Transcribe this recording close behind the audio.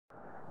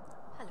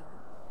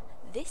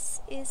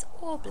This is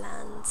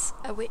OrbLands,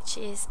 which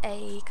is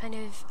a kind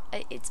of,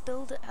 it's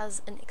billed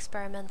as an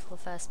experimental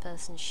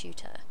first-person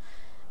shooter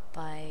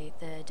by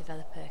the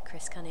developer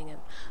Chris Cunningham,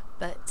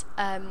 but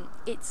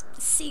it's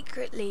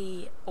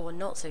secretly, or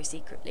not so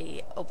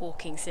secretly, a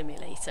walking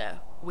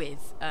simulator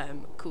with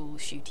cool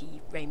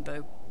shooty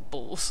rainbow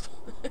balls.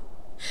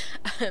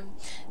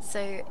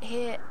 So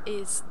here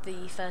is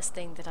the first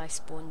thing that I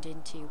spawned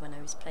into when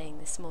I was playing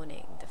this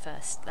morning, the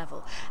first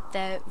level.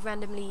 They're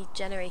randomly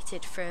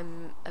generated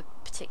from a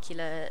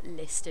particular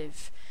list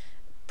of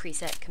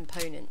preset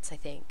components, I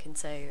think, and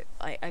so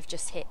I've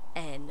just hit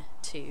N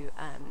to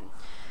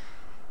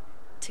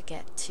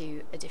get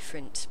to a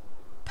different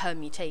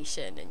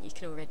permutation, and you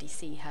can already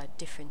see how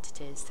different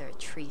it is. There are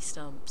tree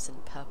stumps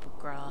and purple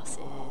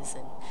grasses,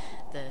 and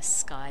the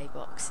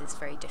skybox is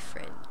very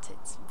different.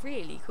 It's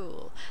really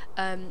cool.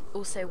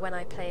 Also, when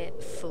I play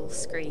it full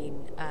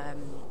screen,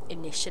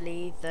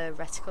 initially the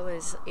reticle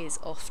is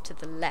off to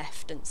the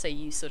left, and so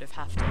you sort of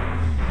have to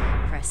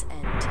press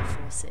N to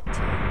force it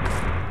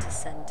to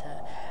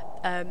center.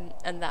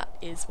 And that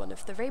is one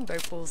of the rainbow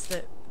balls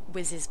that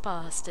whizzes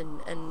past,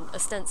 and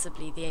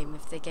ostensibly the aim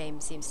of the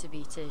game seems to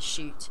be to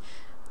shoot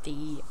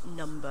the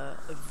number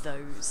of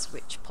those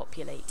which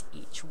populate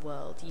each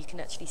world. You can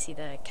actually see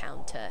the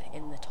counter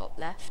in the top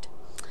left,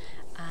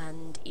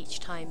 and each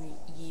time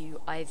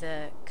you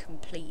either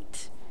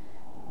complete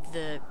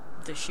the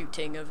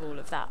shooting of all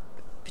of that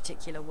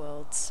particular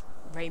world's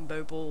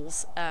rainbow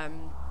balls, or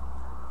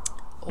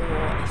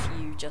if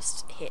you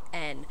just hit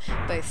N,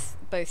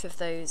 both of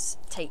those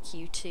take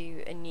you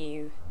to a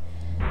new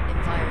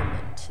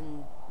environment,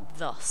 and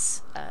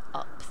thus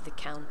up the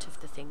count of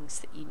the things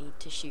that you need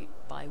to shoot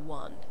by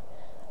one.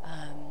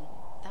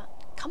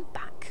 Come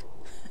back.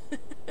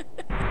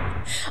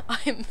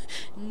 I'm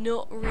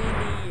not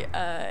really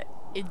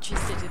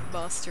interested in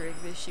mastering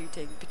the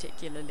shooting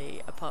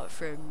particularly, apart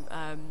from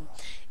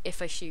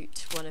if I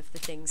shoot one of the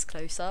things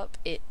close up,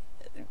 it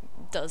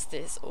does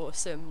this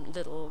awesome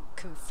little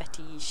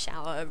confetti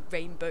shower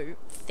rainbow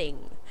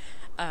thing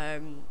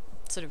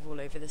sort of all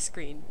over the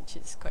screen, which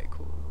is quite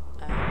cool.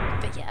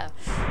 But yeah,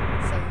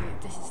 so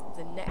this is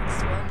the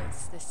next one.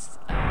 It's this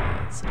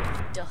sort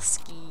of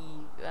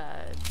dusky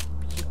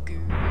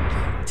lagoon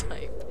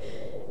type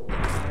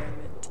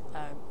environment.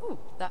 Ooh,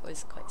 that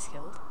was quite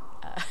skilled.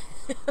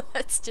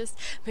 Let's just,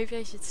 maybe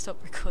I should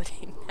stop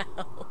recording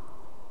now.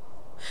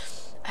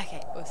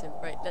 Okay, awesome.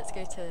 Right, let's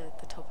go to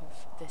the top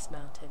of this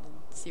mountain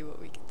and see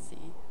what we can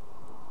see.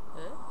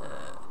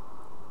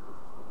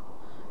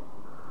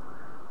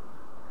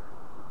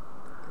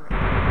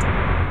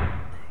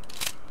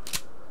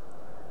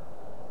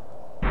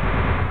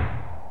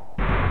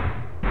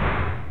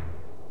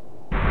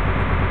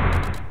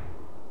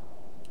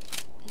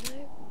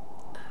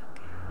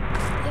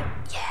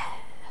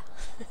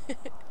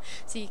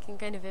 So you can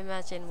kind of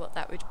imagine what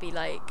that would be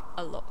like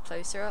a lot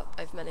closer up.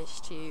 I've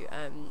managed to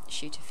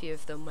shoot a few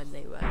of them when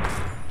they were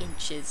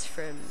inches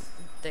from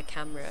the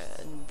camera,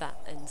 and that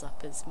ends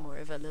up as more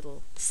of a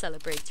little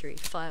celebratory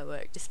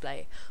firework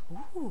display.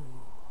 Ooh,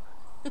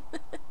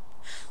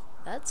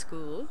 that's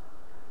cool.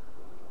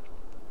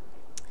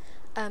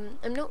 I'm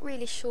not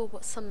really sure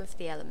what some of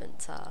the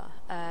elements are.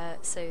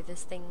 So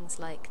there's things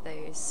like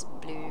those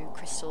blue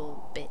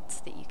crystal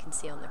bits that you can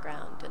see on the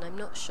ground, and I'm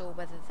not sure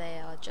whether they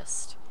are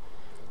just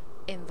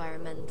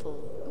environmental,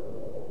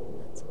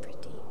 ooh, that's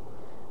pretty,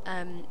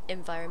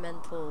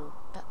 environmental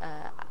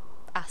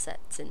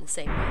assets in the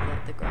same way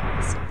that the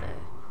grass or the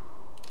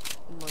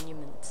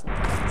monuments and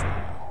things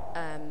are,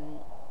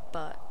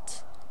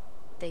 but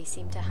they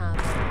seem to have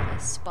a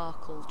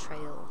sparkle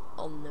trail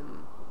on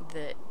them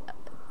that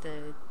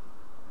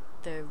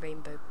the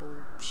rainbow ball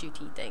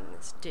shooty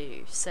things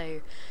do. So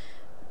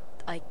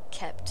I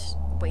kept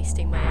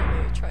wasting my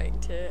ammo trying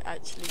to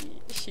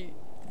actually shoot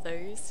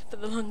those for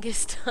the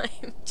longest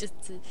time,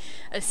 just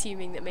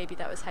assuming that maybe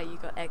that was how you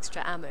got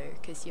extra ammo,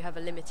 because you have a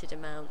limited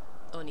amount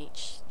on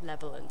each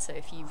level, and so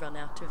if you run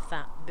out of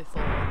that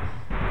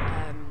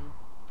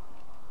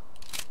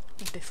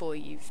before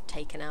you've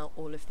taken out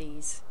all of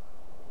these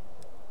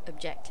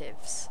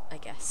objectives, I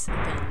guess,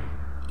 then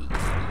you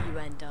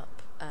end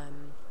up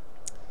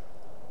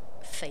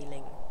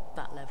failing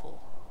that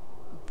level,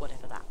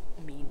 whatever that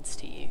means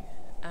to you.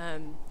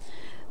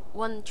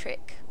 One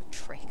trick,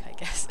 I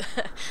guess,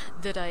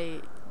 that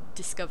I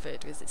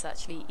discovered was it's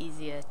actually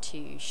easier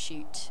to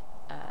shoot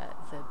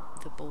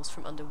the balls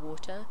from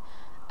underwater.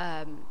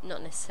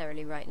 Not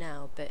necessarily right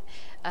now, but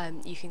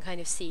you can kind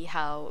of see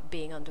how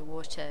being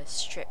underwater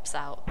strips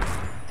out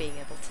being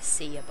able to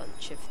see a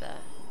bunch of the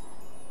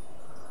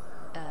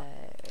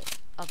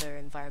other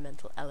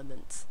environmental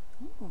elements.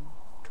 Ooh,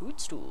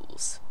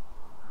 toadstools.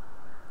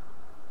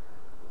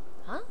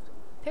 Huh?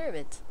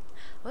 Pyramids.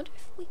 I wonder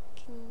if we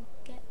can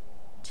get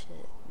to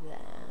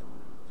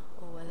them,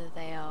 or whether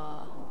they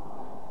are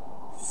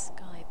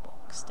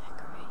skybox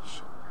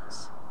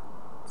decorations.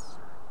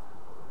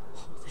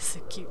 Oh, they're so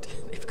cute.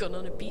 They've gone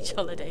on a beach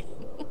holiday.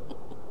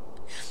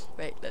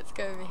 Right, let's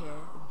go over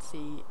here and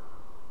see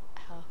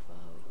how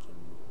far we can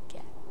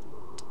get.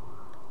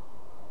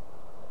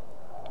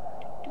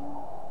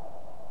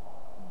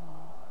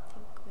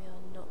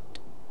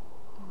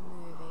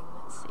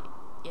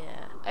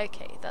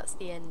 that's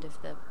the end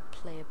of the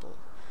playable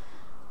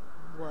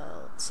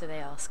world, so they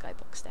are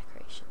skybox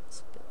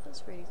decorations, but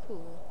that's really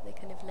cool. They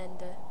kind of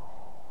lend a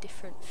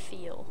different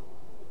feel.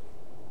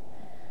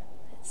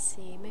 Let's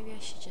see, maybe I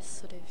should just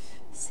sort of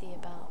see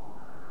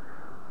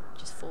about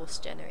just force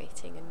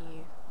generating a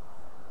new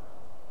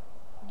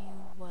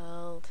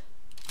world.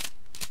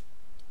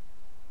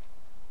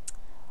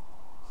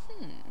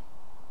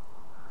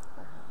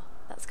 Oh,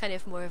 that's kind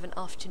of more of an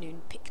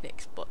afternoon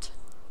picnic spot.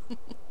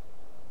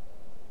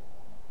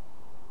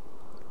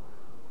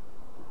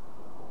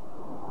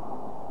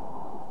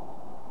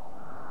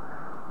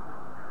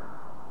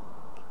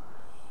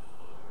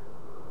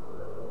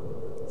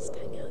 Just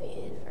hang out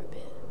here for a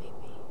bit,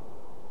 maybe.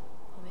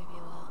 Or maybe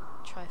I'll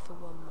try for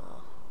one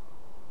more.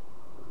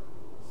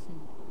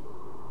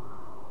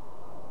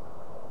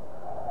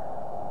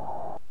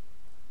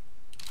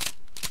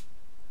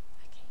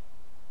 Okay.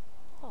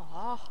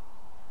 Aww.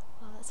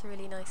 Oh, that's a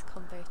really nice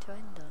combo to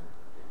end on.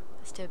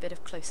 Let's do a bit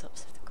of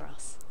close-ups of the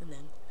grass, and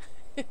then,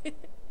 and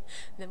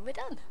then we're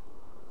done.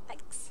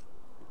 Thanks.